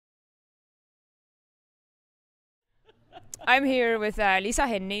I'm here with Lisa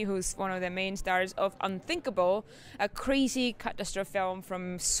Henni, who's one of the main stars of Unthinkable, a crazy catastrophe film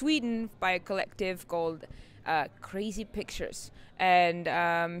from Sweden by a collective called Crazy Pictures.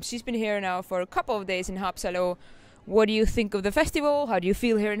 And she's been here now for a couple of days in Haapsalu. What do you think of the festival? How do you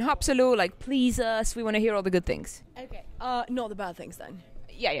feel here in Haapsalu? Like, please us. We want to hear all the good things. Okay. Not the bad things then.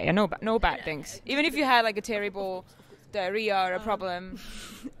 Yeah. No bad things. Even if you had like a terrible diarrhea or a problem.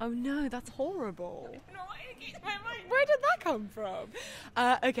 Oh no, that's horrible. No, I hate my mind. Where did that come from?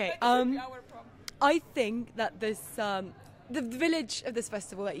 Okay. I think that this the village of this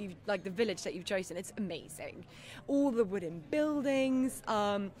festival that you like, the village that you've chosen, it's amazing. All the wooden buildings,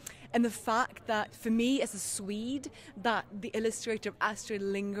 and the fact that for me as a Swede, that the illustrator of Astrid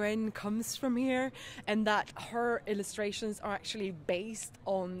Lindgren comes from here, and that her illustrations are actually based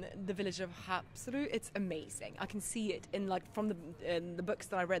on the village of Haapsalu. It's amazing. I can see it in from the books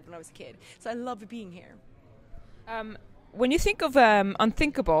that I read when I was a kid. So I love being here. When you think of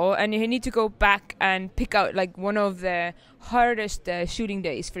Unthinkable, and you need to go back and pick out like one of the hardest shooting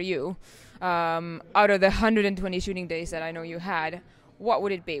days for you, out of the 120 shooting days that I know you had, what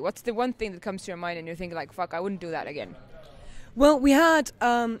would it be? What's the one thing that comes to your mind and you think like, fuck, I wouldn't do that again? Well, we had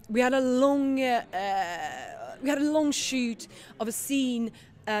a long shoot of a scene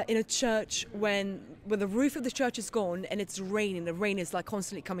in a church where the roof of the church is gone and it's raining. The rain is like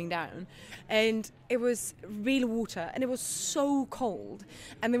constantly coming down, and it was real water, and it was so cold,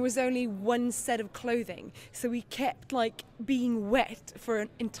 and there was only one set of clothing, so we kept like being wet for an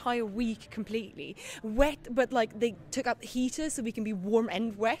entire week, completely wet, but like they took out the heater so we can be warm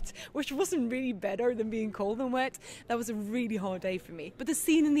and wet, which wasn't really better than being cold and wet. That was a really hard day for me, but the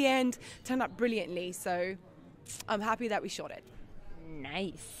scene in the end turned out brilliantly, so I'm happy that we shot it.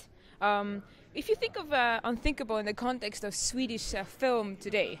 Nice. If you think of Unthinkable in the context of Swedish film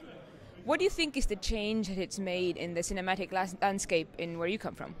today, what do you think is the change that it's made in the cinematic landscape in where you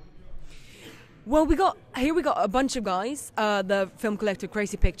come from? Well, we got a bunch of guys, the film collective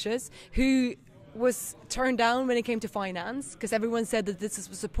Crazy Pictures, who was turned down when it came to finance, because everyone said that this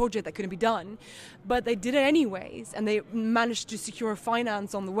was a project that couldn't be done, but they did it anyways, and they managed to secure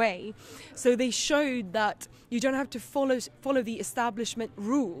finance on the way. So they showed that you don't have to follow the establishment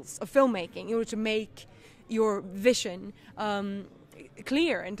rules of filmmaking in order to make your vision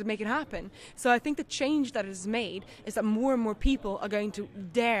clear and to make it happen. So I think the change that it has made is that more and more people are going to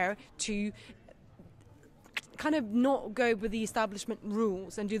dare to kind of not go with the establishment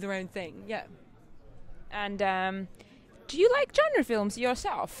rules and do their own thing. Yeah. And do you like genre films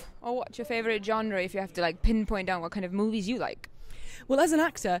yourself? Or what's your favorite genre if you have to like pinpoint down what kind of movies you like? Well, as an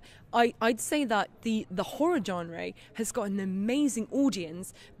actor, I'd say that the horror genre has got an amazing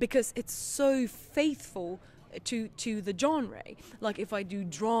audience because it's so faithful to the genre. Like if I do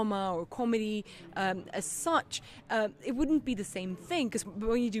drama or comedy as such, it wouldn't be the same thing, because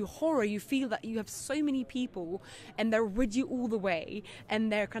when you do horror you feel that you have so many people and they're with you all the way,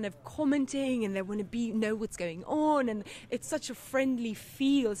 and they're kind of commenting and they want to know what's going on, and it's such a friendly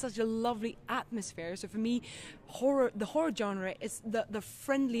feel, such a lovely atmosphere. So for me, the horror genre is the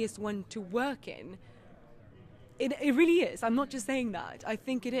friendliest one to work in. It really is. I'm not just saying that. I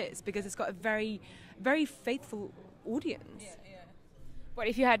think it is, because it's got a very, very faithful audience. Yeah. But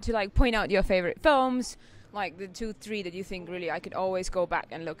if you had to like point out your favorite films, like the 2-3 that you think really I could always go back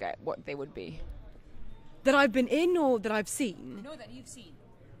and look at, what they would be? That I've been in or that I've seen? No, that you've seen.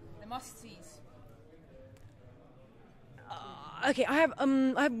 The must-sees. Okay, I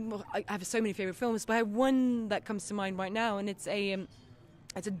have so many favorite films, but I have one that comes to mind right now, and it's a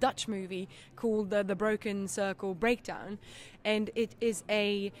Dutch movie called the Broken Circle Breakdown, and it's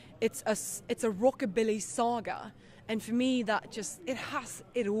a rockabilly saga. And for me, it has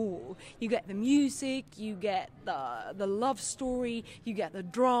it all. You get the music, you get the love story, you get the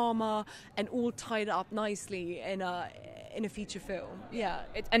drama, and all tied up nicely in a feature film. Yeah.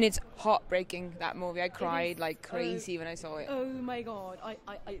 It's heartbreaking, that movie. I cried like crazy when I saw it. Oh my god!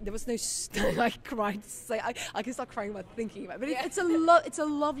 I there was no I cried. I can start crying about thinking about it. But it's a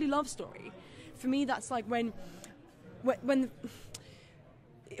lovely love story. For me, that's like when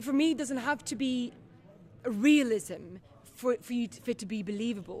for me, it doesn't have to be realism for it to be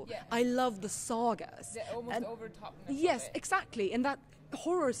believable. Yeah. I love the sagas. They're almost over top. Yes, exactly, and that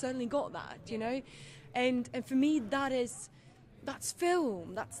horror certainly got that, you know, and for me that's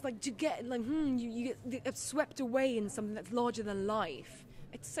film. That's like to get like you get swept away in something that's larger than life.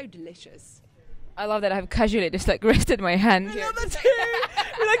 It's so delicious. I love that I've casually just like rested my hand here. I love that too.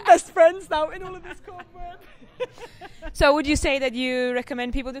 We're like best friends now in all of this cobweb. So would you say that you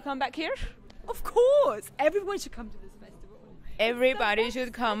recommend people to come back here? Of course, everyone should come to this festival. Everybody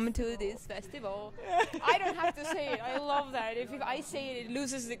should come to this festival. I don't have to say it. I love that. If I say it, it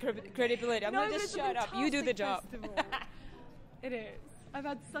loses the credibility. I'm gonna just shut up. You do the job. It is. I've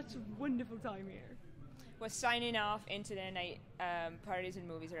had such a wonderful time here. We're signing off into the night. Parties and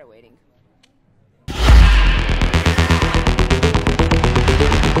movies are awaiting.